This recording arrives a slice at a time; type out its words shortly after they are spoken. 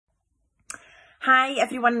Hi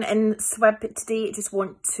everyone in SWIB. Today I just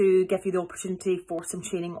want to give you the opportunity for some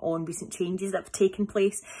training on recent changes that have taken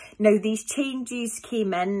place. Now these changes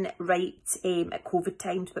came in right at COVID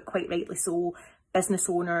times, but quite rightly so. Business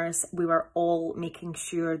owners, we were all making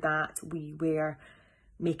sure that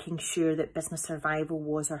business survival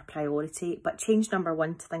was our priority. But change number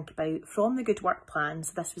one to think about from the Good Work Plan,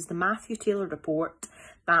 so this was the Matthew Taylor report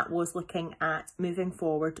that was looking at moving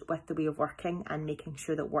forward with the way of working and making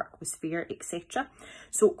sure that work was fair, etc.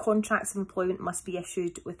 So contracts of employment must be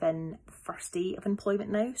issued within the first day of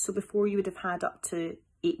employment now. So before you would have had up to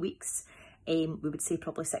 8 weeks. We would say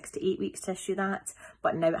probably 6 to 8 weeks to issue that,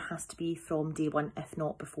 but now it has to be from day one, if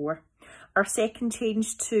not before. Our second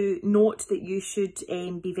change to note that you should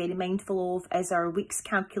be very mindful of is our weeks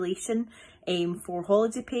calculation for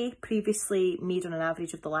holiday pay, previously made on an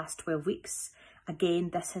average of the last 12 weeks. Again,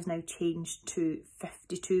 this has now changed to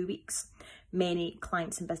 52 weeks. Many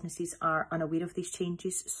clients and businesses are unaware of these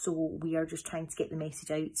changes, so we are just trying to get the message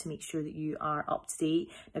out to make sure that you are up to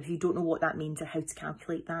date. Now, if you don't know what that means or how to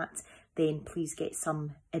calculate that, then please get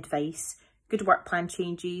some advice. Good Work Plan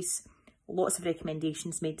changes, lots of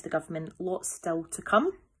recommendations made to the government, lots still to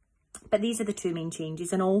come. But these are the two main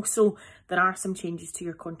changes, and also there are some changes to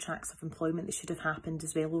your contracts of employment that should have happened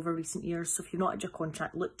as well over recent years. So if you've not had your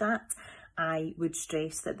contract looked at, I would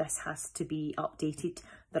stress that this has to be updated.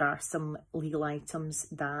 There are some legal items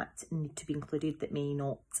that need to be included that may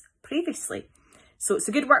not previously. So it's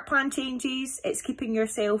a Good Work Plan changes, it's keeping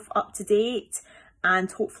yourself up to date, and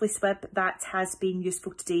hopefully SWIB, that has been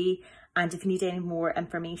useful today. And if you need any more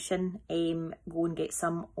information, go and get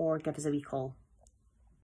some or give us a wee call.